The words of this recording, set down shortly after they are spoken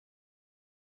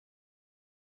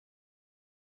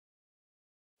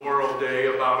Memorial Day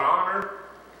about honor,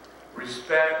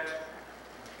 respect,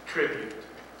 tribute.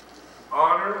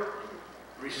 Honor,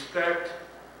 respect,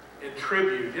 and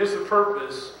tribute is the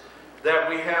purpose that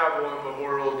we have on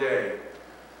Memorial Day.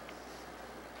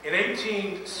 In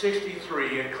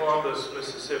 1863 in Columbus,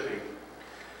 Mississippi,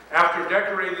 after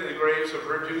decorating the graves of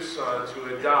her two sons who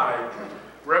had died,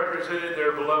 represented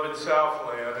their beloved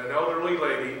Southland, an elderly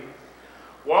lady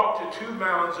walked to two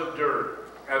mounds of dirt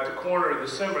at the corner of the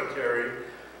cemetery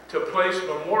to place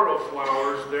memorial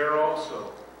flowers there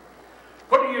also.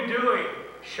 "What are you doing?"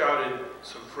 shouted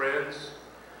some friends.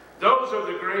 "Those are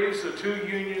the graves of two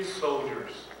Union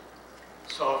soldiers."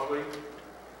 Softly,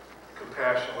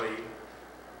 compassionately,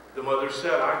 the mother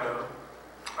said, I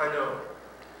know.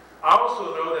 I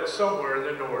also know that somewhere in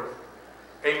the north,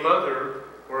 a mother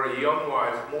or a young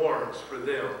wife mourns for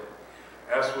them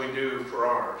as we do for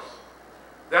ours.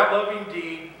 That loving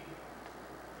deed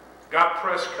got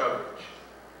press coverage.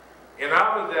 And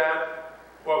out of that,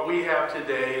 what we have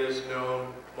today is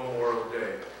known Memorial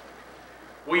Day.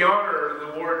 We honor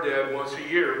the war dead once a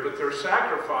year, but their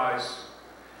sacrifice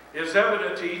is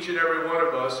evident to each and every one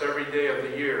of us every day of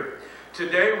the year.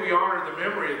 Today we honor the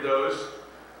memory of those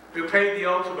who paid the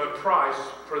ultimate price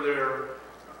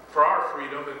for our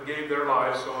freedom and gave their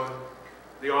lives on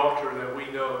the altar that we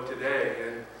know today.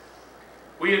 And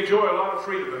we enjoy a lot of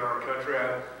freedom in our country.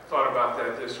 I thought about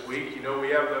that this week. You know, we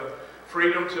have the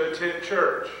freedom to attend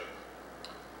church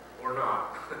or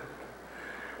not.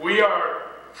 We are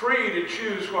free to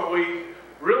choose what we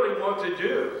really want to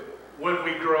do when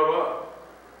we grow up.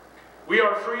 We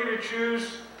are free to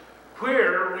choose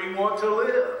where we want to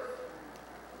live.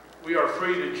 We are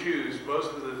free to choose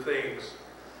most of the things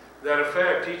that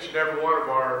affect each and every one of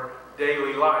our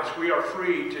daily lives. We are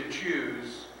free to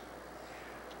choose.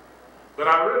 But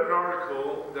I read an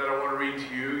article that I want to read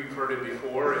to you. You've heard it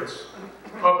before. It's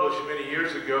published many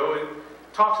years ago. It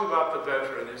talks about the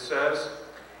veteran. It says,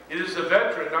 "It is the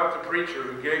veteran, not the preacher,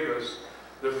 who gave us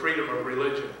the freedom of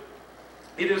religion.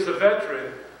 It is the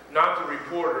veteran, not the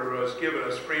reporter, who has given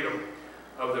us freedom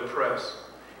of the press.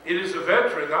 It is the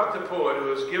veteran, not the poet, who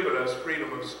has given us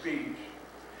freedom of speech.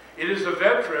 It is the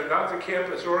veteran, not the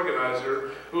campus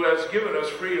organizer, who has given us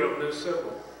freedom to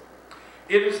assemble.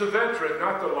 It is the veteran,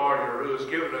 not the lawyer, who has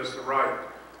given us the right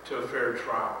to a fair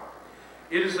trial.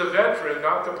 It is the veteran,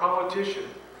 not the politician,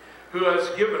 who has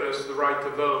given us the right to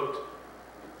vote.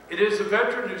 It is the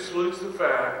veteran who salutes the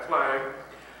flag,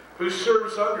 who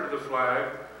serves under the flag,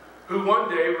 who one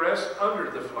day rests under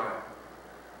the flag."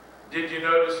 Did you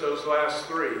notice those last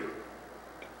three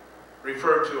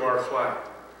refer to our flag?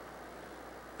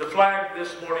 The flag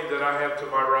this morning that I have to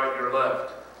my right, your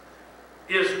left,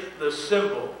 is the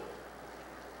symbol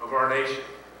of our nation.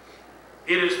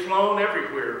 It is flown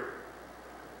everywhere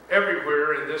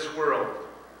in this world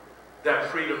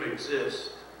that freedom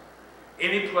exists.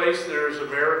 Any place there is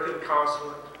American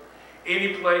consulate,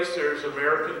 any place there is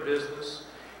American business,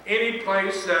 any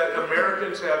place that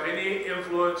Americans have any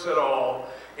influence at all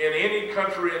in any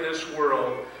country in this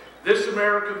world, this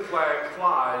American flag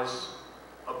flies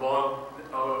above,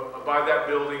 by that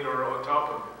building or on top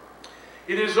of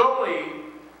it. It is only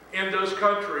in those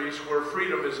countries where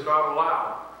freedom is not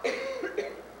allowed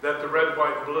that the red,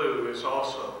 white, and blue is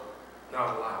also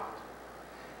not allowed.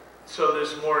 So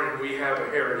this morning we have a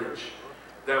heritage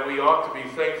that we ought to be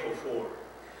thankful for.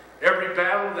 Every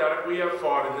battle that we have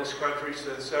fought in this country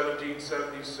since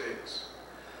 1776,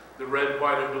 the red,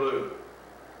 white, and blue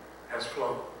has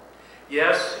flown.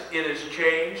 Yes, it has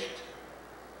changed.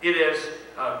 It has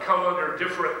come under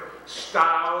different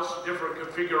styles, different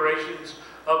configurations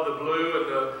of the blue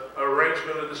and the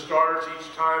arrangement of the stars.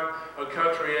 Each time a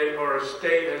country or a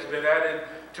state has been added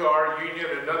to our union,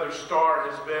 another star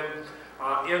has been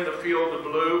in the field of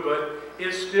blue, but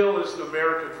it still is the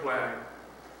American flag.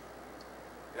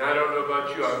 And I don't know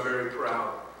about you, I'm very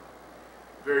proud.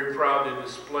 Very proud to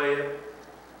display it.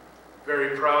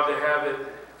 Very proud to have it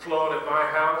flown at my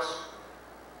house.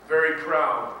 Very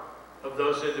proud of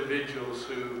those individuals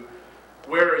who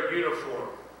wear a uniform,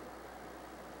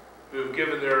 who have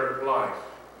given their life.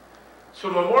 So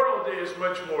Memorial Day is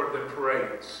much more than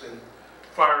parades and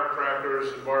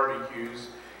firecrackers and barbecues.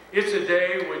 It's a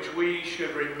day which we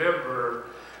should remember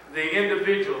the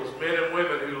individuals, men and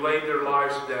women, who laid their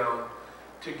lives down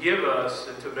to give us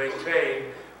and to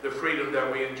maintain the freedom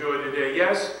that we enjoy today.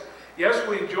 Yes,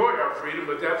 we enjoy our freedom,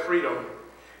 but that freedom,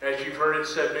 as you've heard it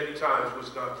said many times,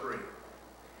 was not free.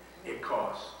 It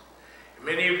cost.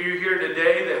 Many of you here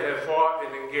today that have fought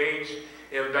and engaged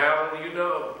in battle, you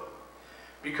know,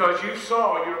 because you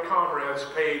saw your comrades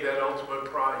pay that ultimate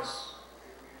price.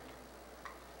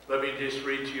 Let me just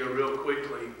read to you real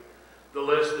quickly the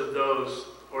list of those,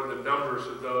 or the numbers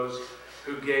of those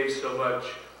who gave so much.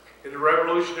 In the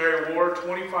Revolutionary War,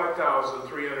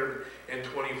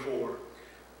 25,324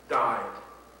 died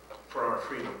for our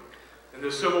freedom. In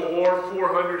the Civil War,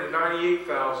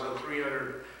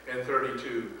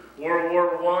 498,332. World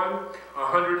War I,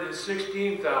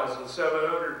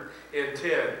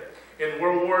 116,710. In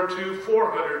World War II,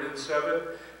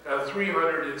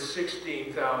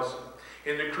 316,000.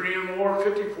 In the Korean War,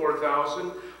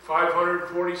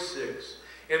 54,546.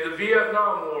 In the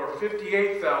Vietnam War,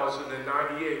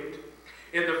 58,098.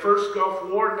 In the First Gulf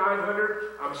War,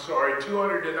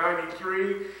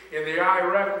 293. In the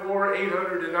Iraq War,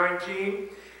 819.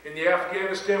 In the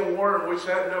Afghanistan War, in which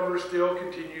that number still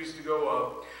continues to go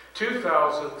up,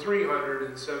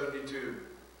 2,372.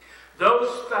 Those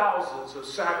thousands of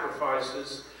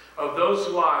sacrifices of those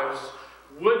lives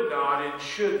would not and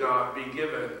should not be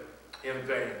given in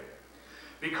vain.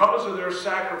 Because of their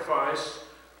sacrifice,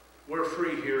 we're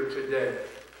free here today.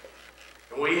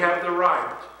 And we have the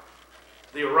right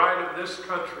of this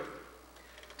country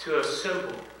to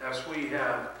assemble as we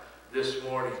have this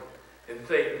morning. And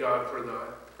thank God for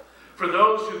that. For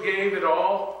those who gave it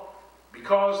all,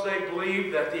 because they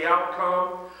believed that the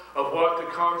outcome of what the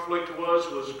conflict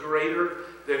was greater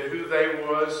than who they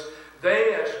was,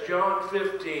 they, as John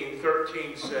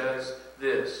 15:13 says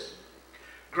this,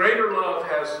 "Greater love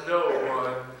has no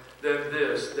one than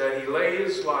this, that he lay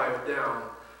his life down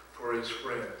for his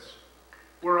friends."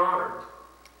 We're honored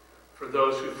for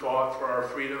those who fought for our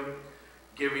freedom,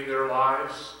 giving their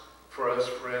lives for us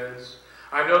friends.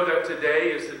 I know that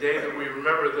today is the day that we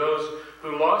remember those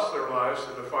who lost their lives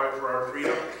in the fight for our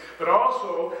freedom. But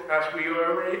also, as we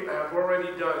have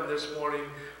already done this morning,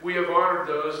 we have honored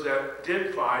those that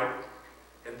did fight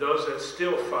and those that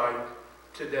still fight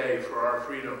today for our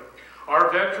freedom. Our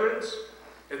veterans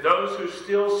and those who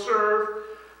still serve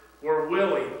were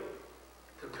willing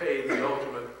to pay the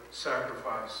ultimate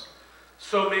sacrifice.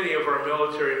 So many of our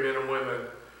military men and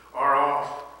women are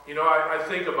off. You know, I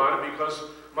think about it because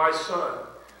my son,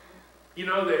 you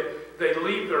know, they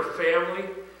leave their family,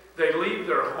 they leave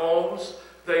their homes,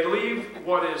 they leave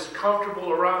what is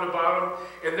comfortable around about them,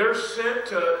 and they're sent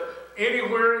to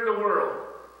anywhere in the world.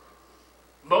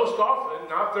 Most often,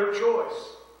 not their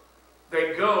choice.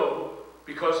 They go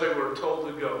because they were told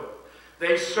to go.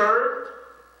 They served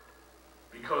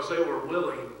because they were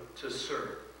willing to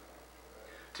serve.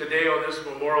 Today, on this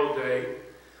Memorial Day,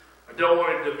 I don't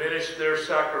want to diminish their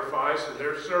sacrifice and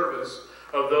their service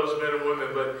of those men and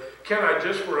women, but can I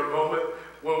just for a moment,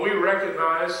 when we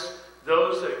recognize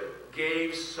those that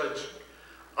gave such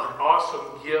an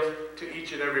awesome gift to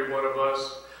each and every one of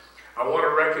us, I want to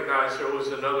recognize there was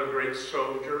another great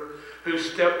soldier who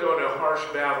stepped on a harsh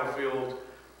battlefield.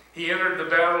 He entered the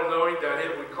battle knowing that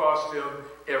it would cost him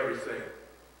everything.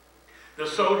 The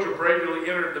soldier bravely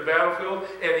entered the battlefield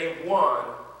and he won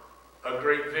a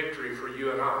great victory for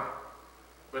you and I.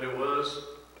 But it was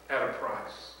at a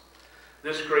price.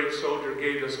 This great soldier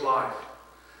gave his life,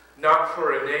 not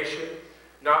for a nation,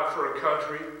 not for a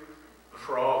country, but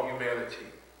for all humanity.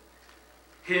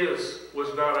 His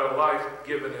was not a life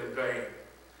given in vain,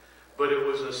 but it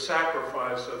was a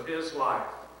sacrifice of his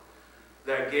life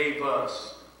that gave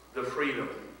us the freedom,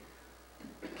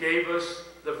 gave us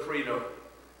the freedom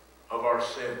of our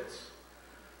sins.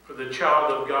 For the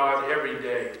child of God, every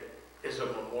day is a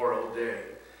Memorial Day.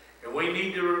 And we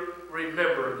need to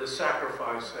remember the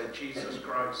sacrifice that Jesus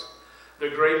Christ, the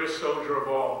greatest soldier of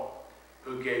all,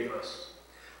 who gave us.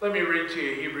 Let me read to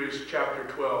you Hebrews chapter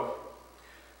 12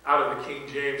 out of the King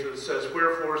James. It says,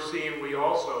 "Wherefore, seeing we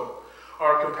also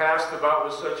are compassed about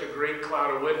with such a great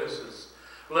cloud of witnesses,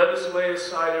 let us lay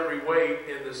aside every weight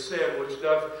and the sin which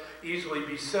doth easily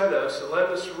beset us, and let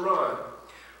us run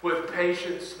with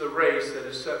patience the race that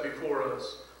is set before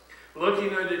us,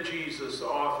 looking unto Jesus, the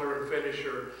author and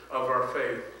finisher of our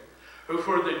faith, who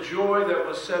for the joy that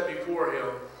was set before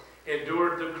him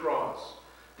endured the cross,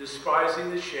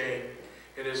 despising the shame,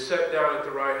 and is set down at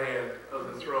the right hand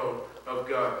of the throne of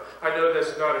God." I know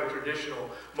that's not a traditional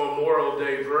Memorial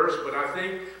Day verse, but I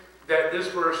think that this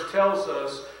verse tells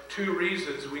us two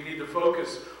reasons we need to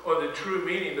focus on the true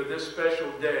meaning of this special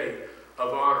day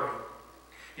of honoring.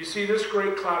 You see, this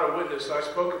great cloud of witness, I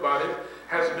spoke about it,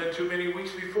 hasn't been too many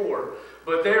weeks before.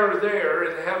 But they are there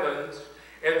in the heavens,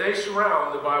 and they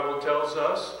surround, the Bible tells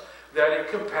us, that it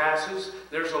compasses.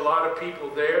 There's a lot of people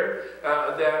there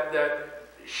that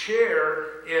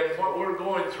share in what we're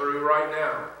going through right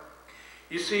now.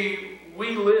 You see,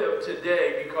 we live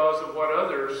today because of what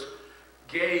others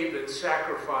gave and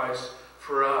sacrificed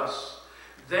for us.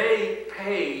 They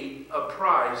paid a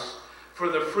price for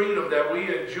the freedom that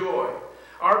we enjoy.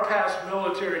 our past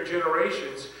military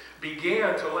generations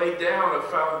began to lay down a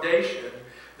foundation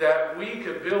that we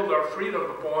could build our freedom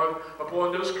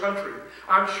upon this country.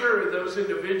 I'm sure those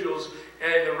individuals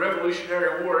in the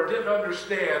Revolutionary War didn't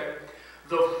understand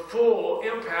the full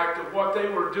impact of what they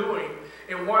were doing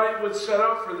and what it would set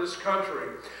up for this country.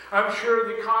 I'm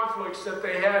sure the conflicts that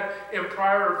they had in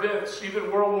prior events,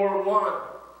 even World War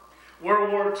I,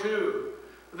 World War II,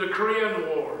 the Korean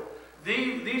War,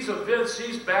 these events,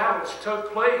 these battles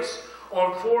took place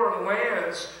on foreign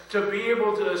lands to be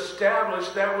able to establish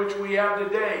that which we have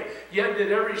today. Yet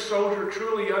did every soldier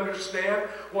truly understand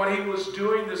what he was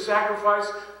doing, the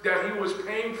sacrifice that he was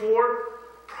paying for?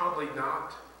 Probably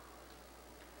not.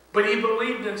 But he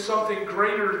believed in something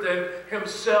greater than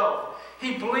himself.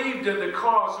 He believed in the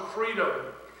cause of freedom.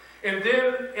 And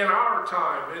then in our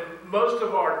time, in most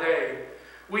of our day,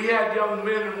 we had young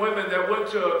men and women that went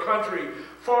to a country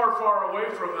far, far away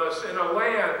from us in a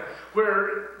land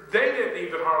where they didn't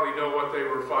even hardly know what they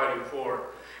were fighting for.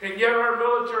 And yet our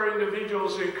military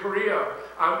individuals in Korea,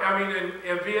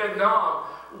 in Vietnam,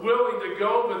 willing to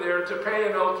go over there to pay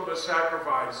an ultimate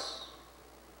sacrifice.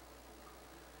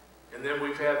 And then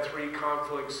we've had 3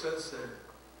 conflicts since then.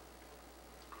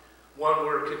 One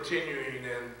we're continuing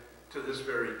in to this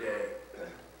very day,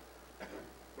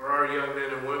 where our young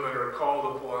men and women are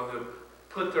called upon to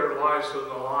put their lives on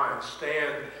the line,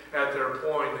 stand at their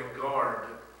point and guard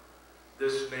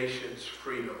this nation's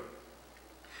freedom.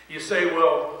 You say,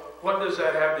 well, what does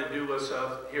that have to do with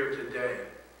us here today?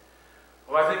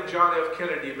 Well, I think John F.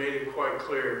 Kennedy made it quite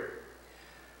clear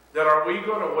that are we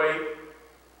going to wait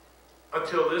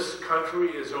until this country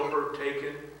is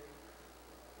overtaken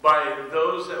by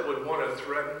those that would want to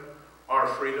threaten our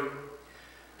freedom?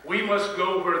 We must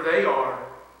go where they are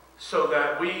so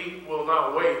that we will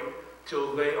not wait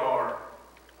till they are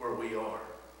where we are.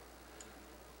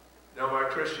 Now, my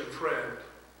Christian friend,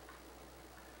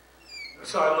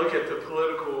 as I look at the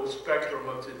political spectrum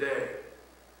of today,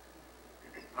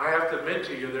 I have to admit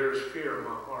to you there is fear in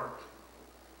my heart.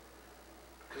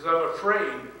 Because I'm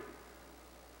afraid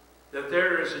that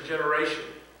there is a generation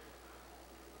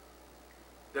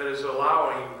that is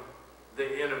allowing the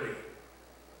enemy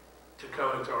to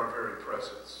come into our very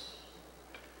presence.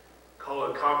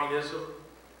 Call it communism,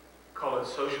 call it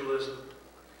socialism.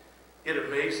 It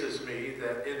amazes me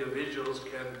that individuals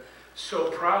can so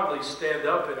proudly stand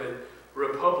up in a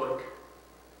republic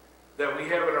that we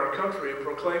have in our country and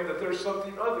proclaim that there's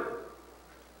something other.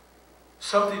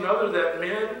 Something other that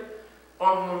men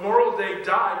on Memorial Day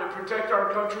died to protect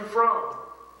our country from.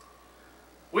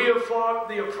 We have fought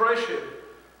the oppression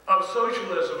of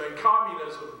socialism and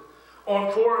communism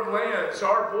on foreign lands.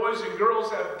 Our boys and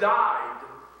girls have died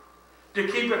to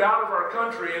keep it out of our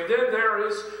country. And then there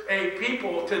is a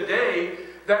people today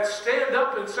that stand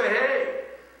up and say, hey,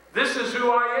 this is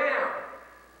who I am.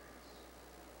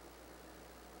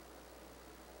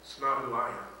 It's not who I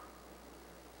am.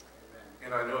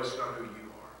 And I know it's not who you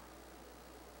are.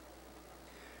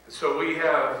 And so we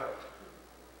have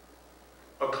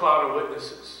a cloud of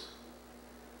witnesses.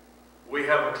 We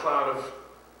have a cloud of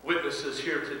witnesses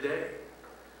here today.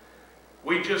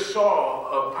 We just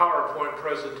saw a PowerPoint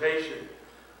presentation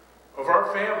of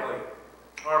our family,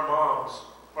 our moms,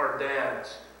 our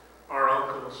dads, our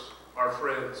uncles, our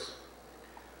friends,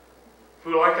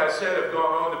 who, like I said, have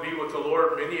gone on to be with the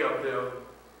Lord, many of them,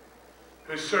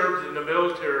 who served in the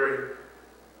military,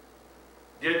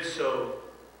 did so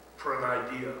for an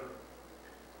idea.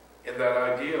 And that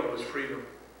idea was freedom.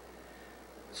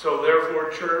 So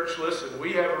therefore, church, listen,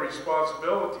 we have a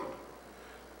responsibility.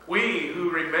 We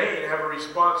who remain have a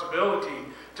responsibility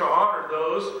to honor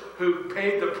those who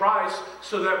paid the price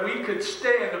so that we could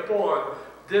stand upon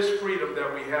this freedom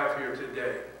that we have here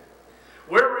today.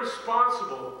 We're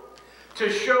responsible to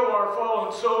show our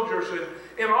fallen soldiers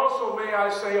and also, may I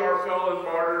say, our fallen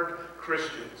martyred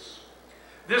Christians.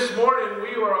 This morning,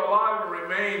 we are alive and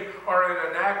remain are in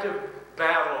an active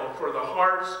battle for the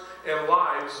hearts and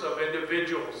lives of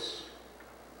individuals.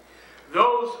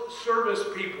 Those service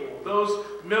people, those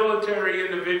military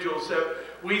individuals that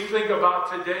we think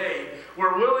about today,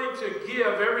 were willing to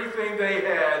give everything they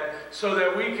had so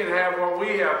that we can have what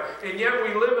we have. And yet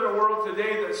we live in a world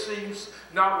today that seems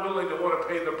not willing to want to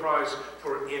pay the price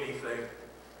for anything.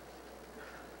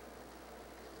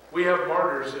 We have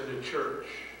martyrs in the church.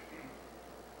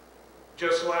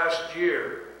 Just last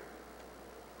year,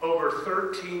 over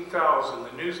 13,000,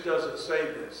 the news doesn't say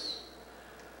this,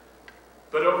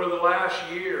 but over the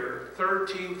last year,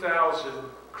 13,000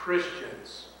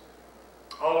 Christians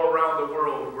all around the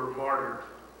world were martyred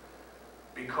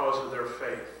because of their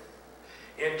faith.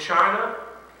 In China,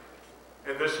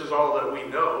 and this is all that we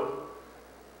know,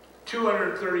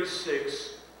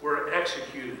 236 were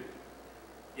executed.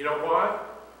 You know why?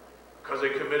 Because they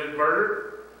committed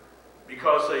murder?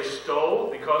 Because they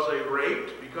stole? Because they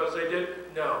raped? Because they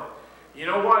did? No. You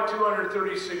know why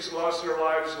 236 lost their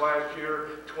lives last year,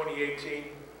 2018?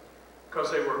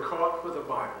 Because they were caught with a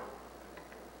Bible.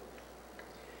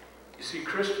 You see,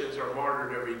 Christians are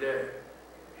martyred every day.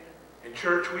 In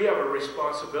church, we have a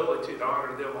responsibility to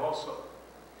honor them also.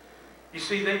 You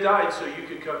see, they died so you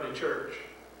could come to church.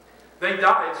 They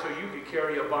died so you could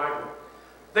carry a Bible.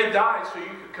 They died so you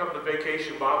could come to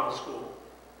Vacation Bible School.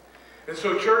 And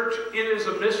so, church, it is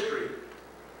a mystery.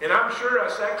 And I'm sure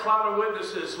as that cloud of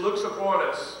witnesses looks upon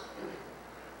us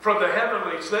from the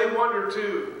heavenlies, they wonder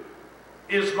too,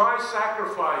 is my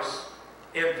sacrifice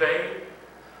in vain?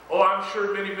 Oh, I'm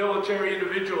sure many military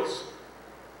individuals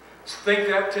think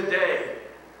that today.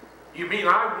 You mean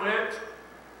I went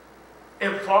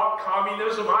and fought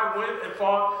communism? I went and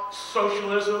fought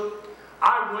socialism?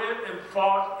 I went and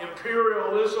fought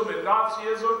imperialism and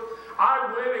Nazism?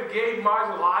 I went and gave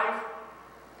my life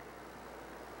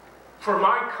for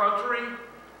my country?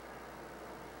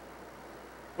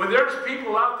 When there's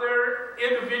people out there,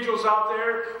 individuals out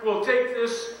there, will take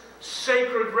this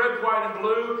sacred red, white, and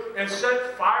blue and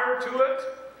set fire to it.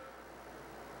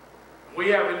 We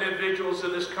have individuals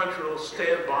in this country who will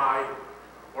stand by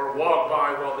or walk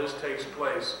by while this takes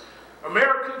place.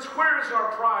 Americans, where is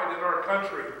our pride in our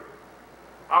country?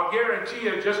 I'll guarantee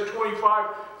you, just 25,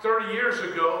 30 years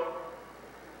ago,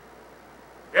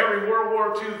 every World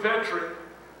War II veteran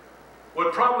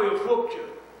would probably have whooped you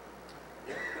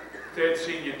if they had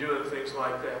seen you doing things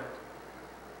like that.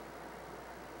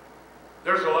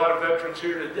 There's a lot of veterans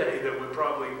here today that would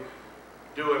probably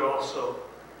do it also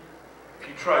if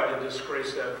you tried to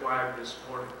disgrace that flag this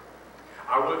morning.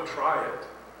 I wouldn't try it.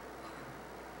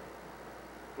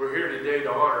 We're here today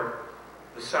to honor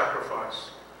the sacrifice.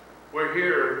 We're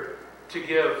here to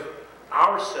give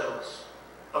ourselves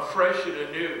afresh and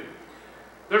anew.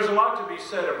 There's a lot to be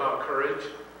said about courage.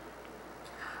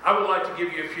 I would like to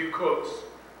give you a few quotes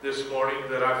this morning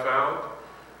that I found.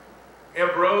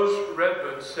 Ambrose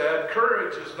Redmond said,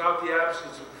 "Courage is not the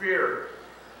absence of fear,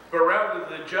 but rather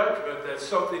the judgment that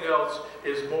something else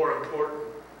is more important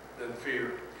than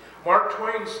fear." Mark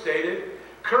Twain stated,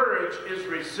 "Courage is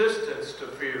resistance to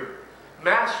fear,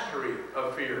 mastery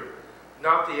of fear,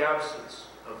 not the absence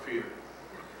of fear."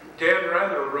 Dan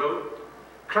Rather wrote,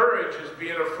 "Courage is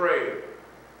being afraid,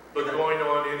 but going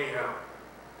on anyhow."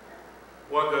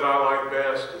 One that I like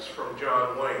best is from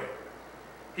John Wayne.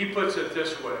 He puts it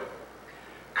this way: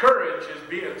 "Courage is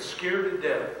being scared to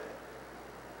death,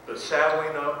 but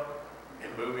saddling up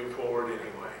and moving forward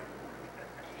anyway."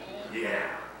 Yeah.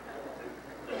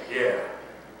 Yeah.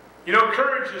 You know,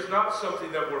 courage is not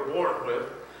something that we're born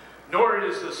with, nor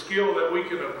is it a skill that we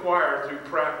can acquire through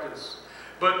practice.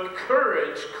 But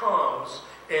courage comes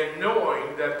in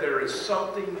knowing that there is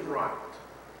something right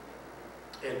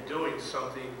and doing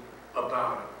something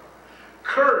about it.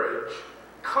 Courage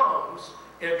comes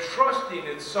in trusting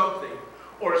in something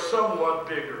or someone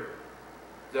bigger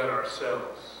than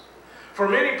ourselves. For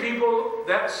many people,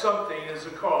 that something is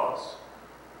a cause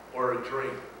or a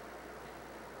dream.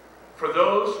 For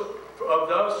those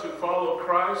of us who follow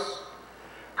Christ,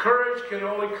 courage can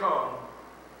only come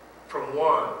from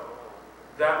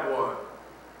that one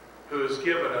who has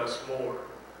given us more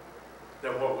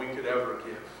than what we could ever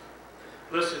give.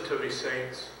 Listen to me,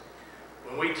 saints.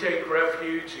 When we take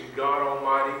refuge in God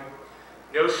Almighty,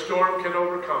 no storm can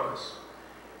overcome us.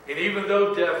 And even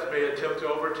though death may attempt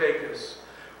to overtake us,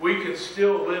 we can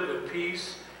still live in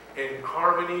peace and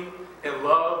harmony and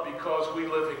love because we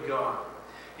live in God.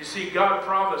 You see, God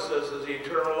promises us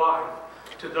eternal life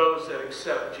to those that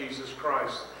accept Jesus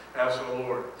Christ as the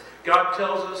Lord. God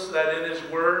tells us that in His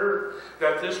Word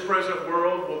that this present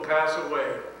world will pass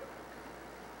away.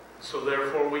 So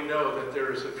therefore we know that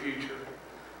there is a future,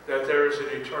 that there is an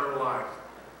eternal life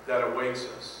that awaits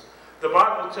us. The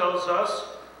Bible tells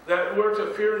us that we're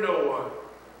to fear no one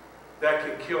that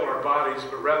can kill our bodies,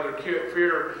 but rather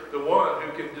fear the one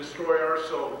who can destroy our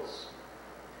souls.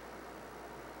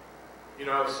 You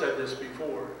know, I've said this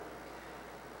before.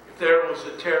 If there was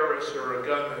a terrorist or a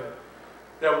gunman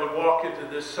that would walk into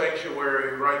this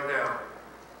sanctuary right now,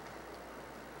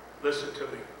 listen to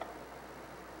me.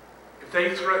 If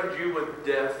they threatened you with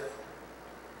death,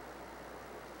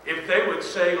 if they would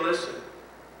say, "Listen,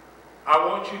 I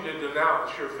want you to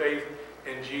denounce your faith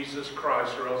in Jesus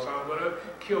Christ, or else I'm going to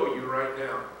kill you right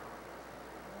now,"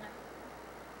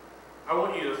 I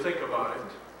want you to think about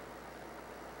it.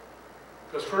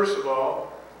 Because first of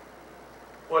all,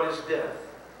 what is death?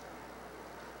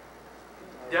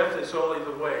 Death is only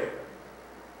the way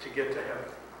to get to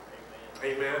heaven.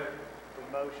 Amen.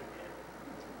 Promotion.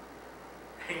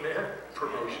 Amen.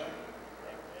 Promotion.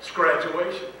 It's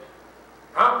graduation.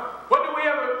 Huh? What do we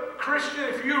have a Christian,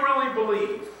 if you really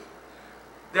believe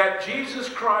that Jesus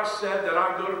Christ said that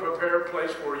I go to prepare a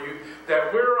place for you,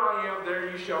 that where I am, there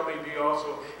you shall be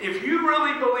also. If you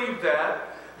really believe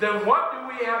that, then what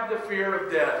do we have to fear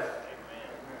of death?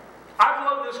 I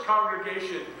love this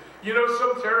congregation. You know,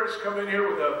 some terrorists come in here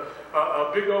with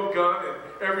a big old gun, and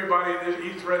everybody,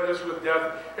 he threatens us with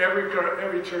death.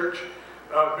 Every church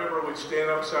member would stand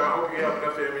up and say, I hope you have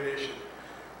enough ammunition,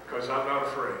 because I'm not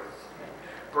afraid.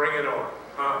 Bring it on.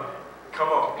 Come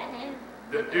on.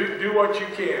 Do what you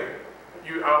can.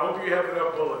 I hope you have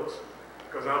enough bullets,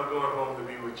 because I'm going home to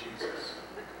be with Jesus.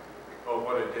 Oh,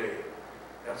 what a day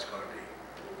that's going to be.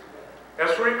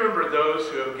 Let's remember those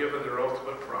who have given their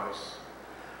ultimate price.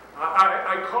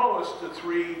 I call us to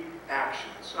 3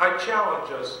 actions. I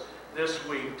challenge us this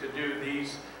week to do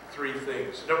these 3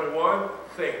 things. Number 1,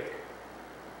 think.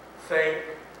 Think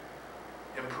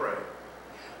and pray.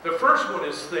 The first one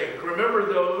is think.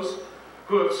 Remember those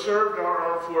who have served our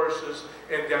armed forces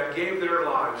and that gave their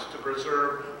lives to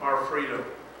preserve our freedom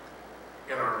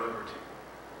and our liberty.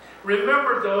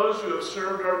 Remember those who have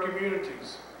served our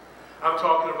communities. I'm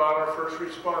talking about our first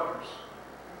responders,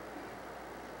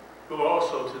 who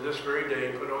also to this very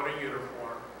day put on a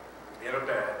uniform and a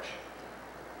badge.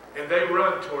 And they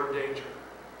run toward danger.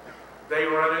 They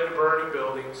run into burning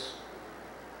buildings.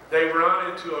 They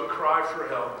run into a cry for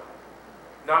help,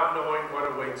 not knowing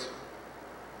what awaits them.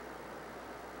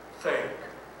 Think.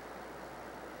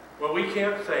 When we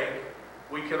can't think,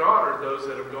 we can honor those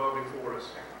that have gone before us.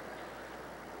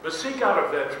 But seek out a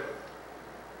veteran.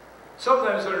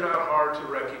 Sometimes they're not hard to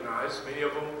recognize. Many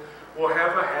of them will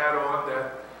have a hat on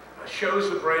that shows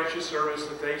the branch of service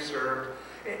that they served.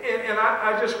 And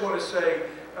I just want to say,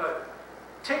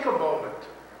 take a moment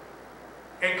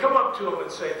and come up to them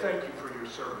and say, thank you for your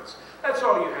service. That's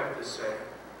all you have to say.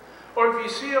 Or if you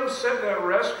see them sitting at a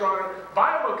restaurant,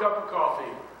 buy them a cup of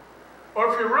coffee.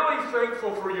 Or if you're really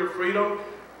thankful for your freedom,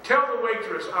 tell the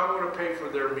waitress, I want to pay for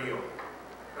their meal.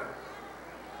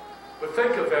 But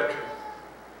think a veteran.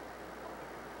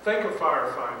 Think a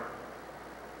firefighter.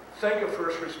 Think a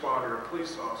first responder, a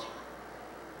police officer.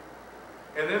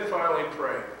 And then finally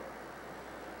pray.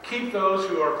 Keep those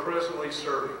who are presently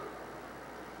serving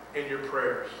in your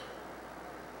prayers,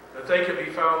 that they can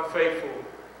be found faithful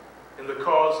in the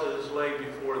cause that is laid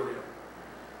before them.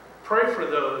 Pray for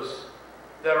those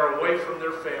that are away from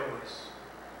their families.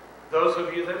 Those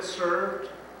of you that served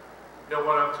know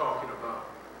what I'm talking about.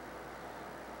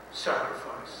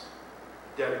 Sacrifice,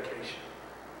 dedication,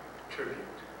 tribute.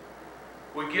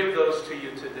 We give those to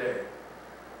you today.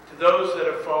 To those that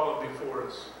have fallen before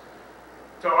us.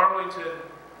 To Arlington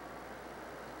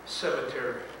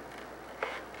Cemetery.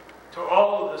 To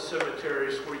all of the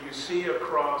cemeteries where you see a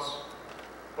cross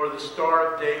or the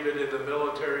Star of David in the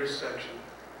military section.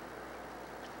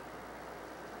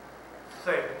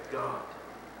 Thank God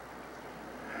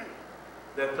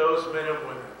that those men and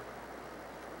women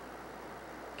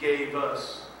gave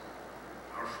us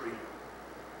our freedom.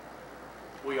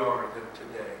 We honor them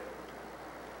today.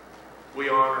 We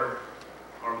honor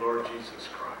our Lord Jesus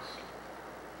Christ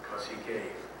because he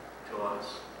gave to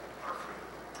us our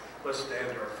freedom. Let's stand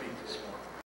to our feet this morning.